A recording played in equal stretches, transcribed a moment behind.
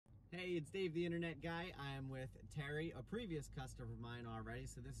Hey, it's Dave, the Internet Guy. I am with Teri, a previous customer of mine already,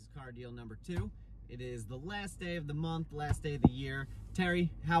 so this is car deal number 2. It is the last day of the month, last day of the year.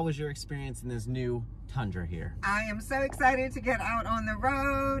 Teri, how was your experience in this new Tundra here? I am so excited to get out on the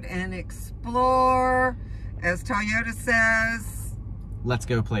road and explore. As Toyota says, let's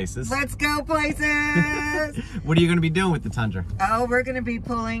go places. Let's go places! What are you going to be doing with the Tundra? Oh, we're going to be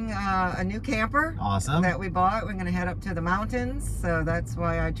pulling a new camper. Awesome. That we bought. We're going to head up to the mountains. So that's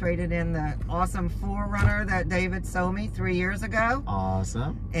why I traded in the awesome 4Runner that David sold me 3 years ago.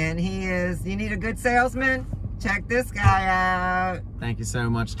 Awesome. And he is, you need a good salesman? Check this guy out. Thank you so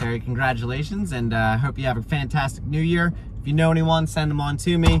much, Teri. Congratulations, and I hope you have a fantastic new year. If you know anyone, send them on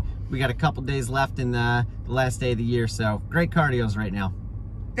to me. We got a couple days left in the last day of the year, so great car deals right now.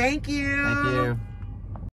 Thank you. Thank you.